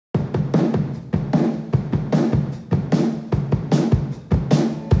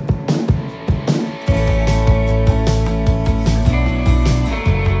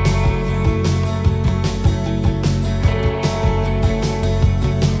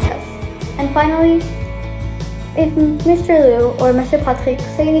And finally, if Mr. Lou or Mr. Patrick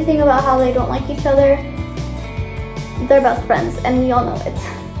say anything about how they don't like each other, they're best friends, and we all know it.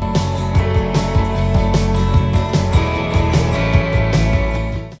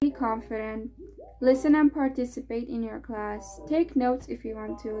 Be confident, listen and participate in your class, take notes if you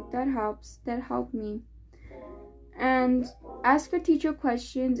want to, that helped me. And ask your teacher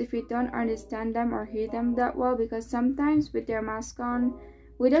questions if you don't understand them or hear them that well, because sometimes with their mask on,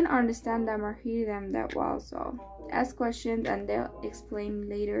 we don't understand them or hear them that well. So ask questions and they'll explain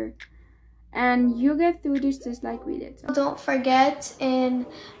later. And you get through this just like we did. So don't forget in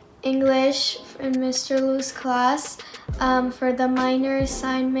English, in Mr. Lou's class, for the minor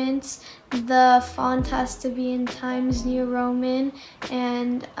assignments, the font has to be in Times New Roman,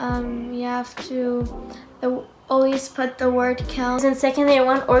 and you have to always put the word count. In secondary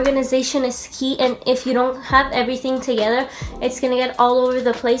 1, organization is key, and if you don't have everything together, it's gonna get all over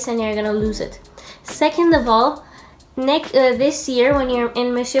the place and you're gonna lose it. Second of all, this year when you're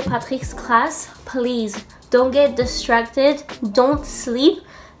in Monsieur Patrick's class, please don't get distracted, don't sleep,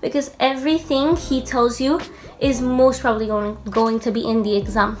 because everything he tells you is most probably going to be in the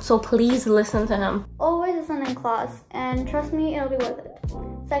exam, so please listen to him. Always listen in class, and trust me, it'll be worth it.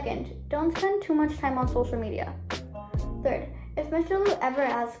 Second, don't spend too much time on social media. Third, if Mr. Lou ever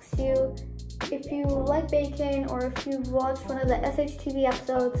asks you if you like bacon or if you've watched one of the SHTV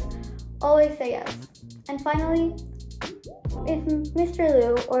episodes, always say yes. And finally, if Mr.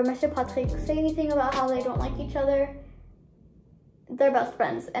 Lou or Mr. Patrick say anything about how they don't like each other, they're best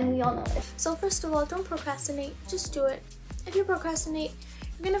friends, and we all know it. So first of all, don't procrastinate, just do it. If you procrastinate,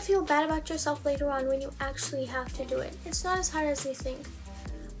 you're gonna feel bad about yourself later on when you actually have to do it. It's not as hard as you think.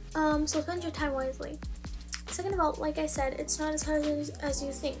 So spend your time wisely. Second of all, like I said, it's not as hard as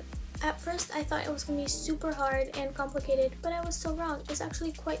you think. At first, I thought it was gonna be super hard and complicated, but I was so wrong. It's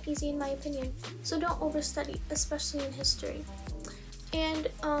actually quite easy in my opinion. So don't overstudy, especially in history. And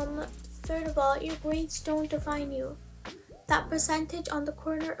third of all, your grades don't define you. That percentage on the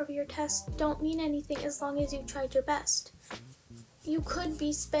corner of your test don't mean anything as long as you tried your best. You could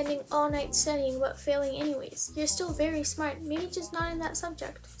be spending all night studying but failing anyways. You're still very smart, maybe just not in that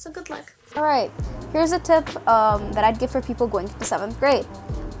subject. So good luck. Alright, here's a tip that I'd give for people going to 7th grade.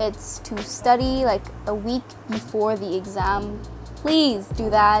 It's to study like a week before the exam. Please do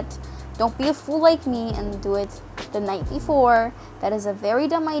that. Don't be a fool like me and do it the night before. That is a very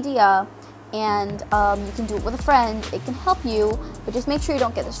dumb idea. And you can do it with a friend. It can help you, but just make sure you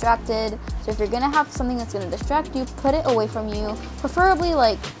don't get distracted. So if you're gonna have something that's gonna distract you, put it away from you, preferably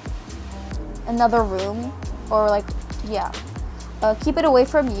like another room, or like, yeah, keep it away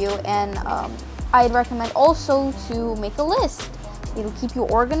from you. And I'd recommend also to make a list. It'll keep you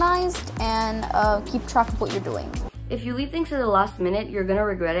organized and keep track of what you're doing. If you leave things to the last minute, you're gonna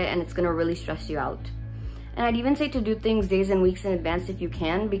regret it and it's gonna really stress you out. And I'd even say to do things days and weeks in advance if you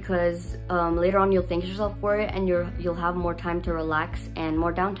can, because later on you'll thank yourself for it and you'll have more time to relax and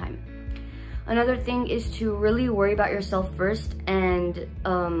more downtime. Another thing is to really worry about yourself first, and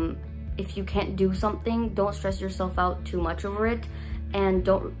if you can't do something, don't stress yourself out too much over it, and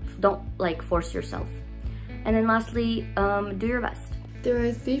don't like force yourself. And then lastly, do your best. There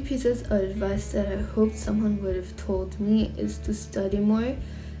are 3 pieces of advice that I hope someone would have told me is to study more,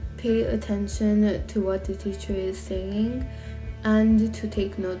 pay attention to what the teacher is saying, and to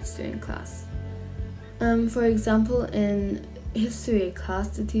take notes during class. For example, in history class,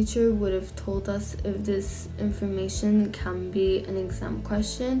 the teacher would have told us if this information can be an exam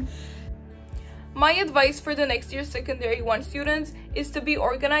question. My advice for the next year's secondary 1 students is to be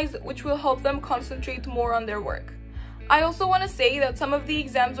organized, which will help them concentrate more on their work. I also want to say that some of the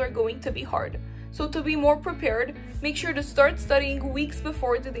exams are going to be hard. So to be more prepared, make sure to start studying weeks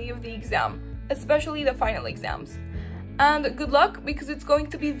before the day of the exam, especially the final exams. And good luck, because it's going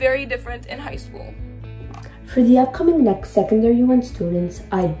to be very different in high school. For the upcoming next secondary 1 students,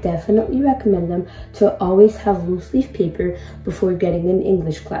 I definitely recommend them to always have loose leaf paper before getting in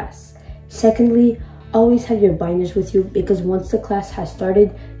English class. Secondly, always have your binders with you, because once the class has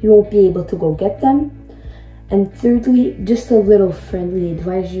started, you won't be able to go get them. And thirdly, just a little friendly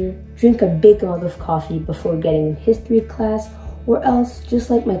advisory, drink a big amount of coffee before getting in history class, or else, just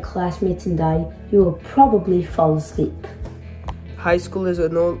like my classmates and I, you will probably fall asleep. High school is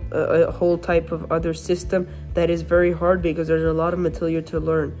a whole type of other system that is very hard because there's a lot of material to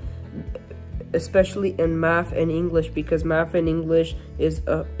learn, especially in math and English, because math and English is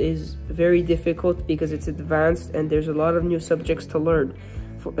very difficult because it's advanced and there's a lot of new subjects to learn.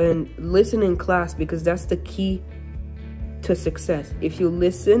 And listen in class, because that's the key to success. If you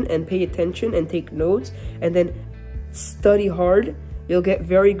listen and pay attention and take notes and then study hard, You'll get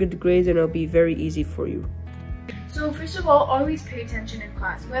very good grades and it'll be very easy for you. So first of all, always pay attention in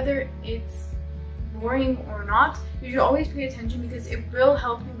class. Whether it's boring or not, you should always pay attention because it will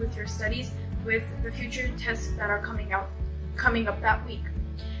help you with your studies with the future tests that are coming up that week.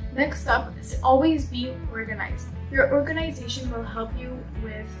 Next up is always be organized. Your organization will help you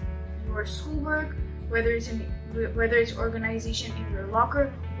with your schoolwork, whether it's organization in your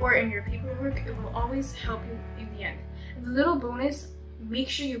locker or in your paperwork. It will always help you in the end. And the little bonus, make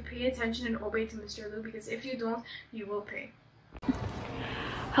sure you pay attention and obey to Mr. Lu, because if you don't, you will pay.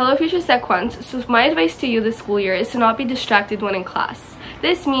 Hello future Sec 1s, so my advice to you this school year is to not be distracted when in class.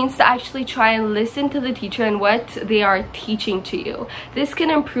 This means to actually try and listen to the teacher and what they are teaching to you. This can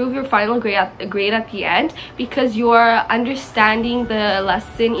improve your final grade at the end because you are understanding the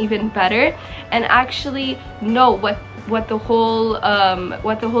lesson even better and actually know what the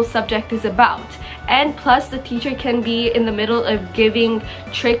whole subject is about. And plus, the teacher can be in the middle of giving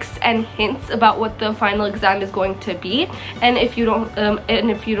tricks and hints about what the final exam is going to be. And if you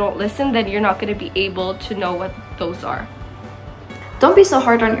don't listen, then you're not going to be able to know what those are. Don't be so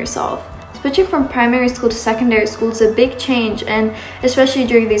hard on yourself. Switching from primary school to secondary school is a big change, and especially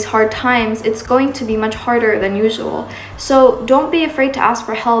during these hard times, it's going to be much harder than usual. So don't be afraid to ask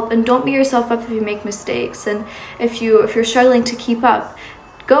for help, and don't beat yourself up if you make mistakes. And if you're struggling to keep up,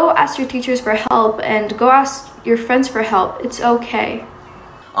 go ask your teachers for help and go ask your friends for help. It's okay.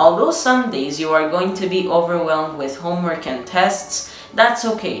 Although some days you are going to be overwhelmed with homework and tests, that's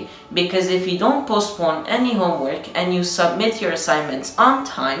okay, because if you don't postpone any homework and you submit your assignments on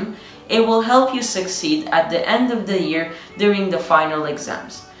time, it will help you succeed at the end of the year during the final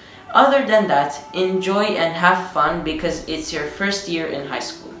exams. Other than that, enjoy and have fun because it's your first year in high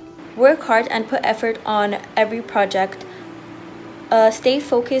school. Work hard and put effort on every project. Stay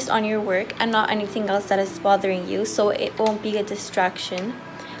focused on your work and not anything else that is bothering you, so it won't be a distraction.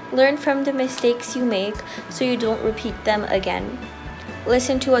 Learn from the mistakes you make so you don't repeat them again.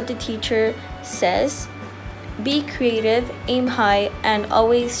 Listen to what the teacher says. Be creative, aim high, and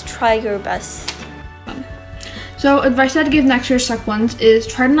always try your best. So advice I'd give next year Sec 1s is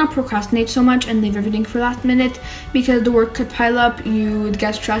try to not procrastinate so much and leave everything for last minute, because the work could pile up, you would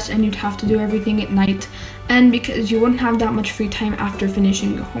get stressed, and you'd have to do everything at night, and because you wouldn't have that much free time after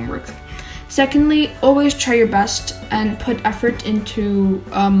finishing your homework. Secondly, always try your best and put effort into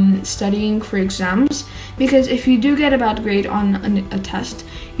studying for exams, because if you do get a bad grade on a test,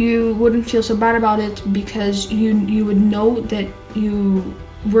 you wouldn't feel so bad about it because you would know that you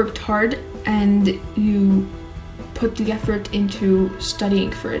worked hard and you put the effort into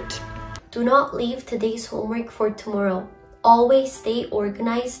studying for it. Do not leave today's homework for tomorrow. Always stay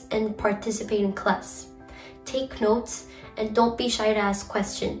organized and participate in class. Take notes and don't be shy to ask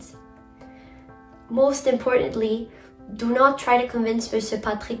questions. Most importantly, do not try to convince Mr.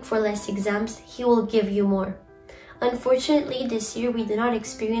 Patrick for less exams. He will give you more. Unfortunately, this year we did not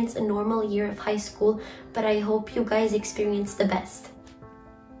experience a normal year of high school, but I hope you guys experience the best.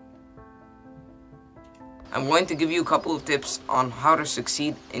 I'm going to give you a couple of tips on how to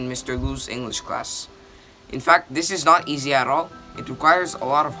succeed in Mr. Lu's English class. In fact, this is not easy at all. It requires a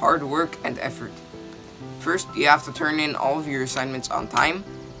lot of hard work and effort. First, you have to turn in all of your assignments on time,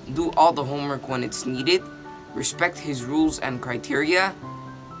 do all the homework when it's needed, respect his rules and criteria,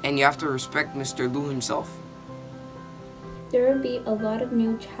 and you have to respect Mr. Lu himself. There will be a lot of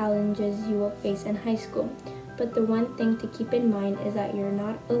new challenges you will face in high school, but the one thing to keep in mind is that you're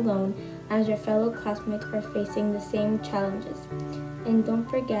not alone, as your fellow classmates are facing the same challenges. And don't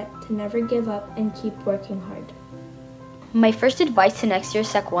forget to never give up and keep working hard. My first advice to next year's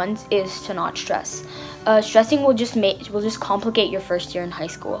Sec 1s is to not stress. Stressing will just complicate your first year in high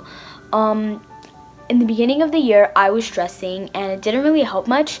school. In the beginning of the year, I was stressing and it didn't really help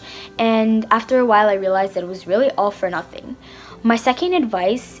much, and after a while I realized that it was really all for nothing. My second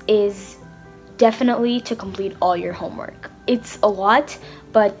advice is definitely to complete all your homework. It's a lot,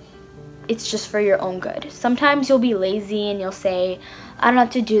 but it's just for your own good. Sometimes you'll be lazy and you'll say, I don't have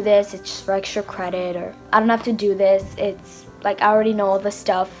to do this, it's just for extra credit, or I don't have to do this, it's like I already know all the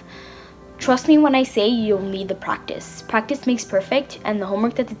stuff. Trust me when I say you'll need the practice. Practice makes perfect, and the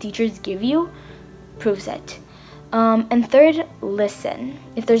homework that the teachers give you proves it. And third, listen.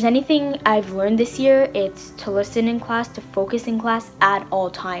 If there's anything I've learned this year, it's to listen in class, to focus in class at all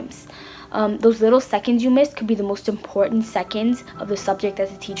times. Those little seconds you missed could be the most important seconds of the subject that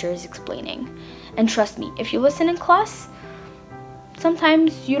the teacher is explaining. And trust me, if you listen in class,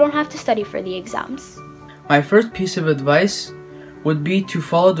 sometimes you don't have to study for the exams. My first piece of advice would be to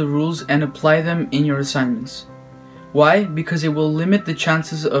follow the rules and apply them in your assignments. Why? Because it will limit the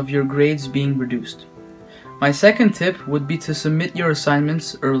chances of your grades being reduced. My second tip would be to submit your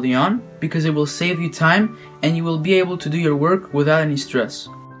assignments early on because it will save you time and you will be able to do your work without any stress.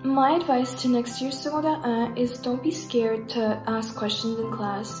 My advice to next year's secondaire 1 is don't be scared to ask questions in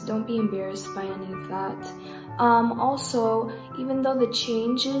class. Don't be embarrassed by any of that. Also, even though the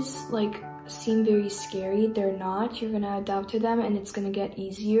changes seem very scary, they're not. You're gonna adapt to them and it's gonna get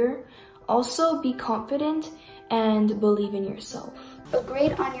easier. Also, be confident and believe in yourself. A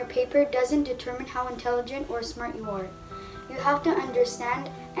grade on your paper doesn't determine how intelligent or smart you are. You have to understand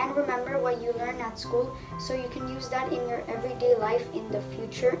and remember what you learn at school so you can use that in your everyday life in the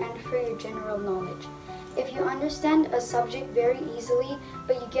future and for your general knowledge. If you understand a subject very easily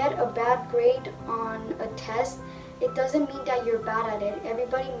but you get a bad grade on a test, it doesn't mean that you're bad at it.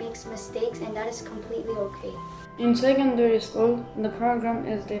 Everybody makes mistakes and that is completely okay. In secondary school, the program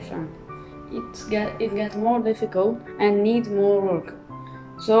is different. It gets more difficult and needs more work.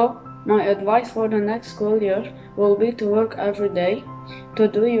 So, my advice for the next school year will be to work every day, to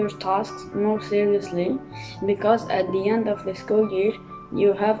do your tasks more seriously, because at the end of the school year,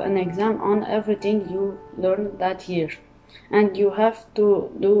 you have an exam on everything you learned that year. And you have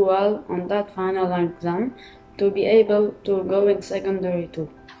to do well on that final exam to be able to go in secondary too.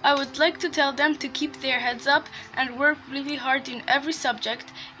 I would like to tell them to keep their heads up and work really hard in every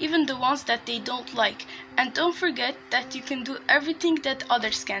subject, even the ones that they don't like. And don't forget that you can do everything that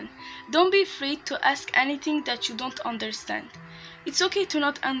others can. Don't be afraid to ask anything that you don't understand. It's okay to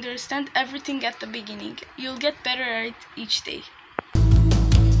not understand everything at the beginning. You'll get better at it each day.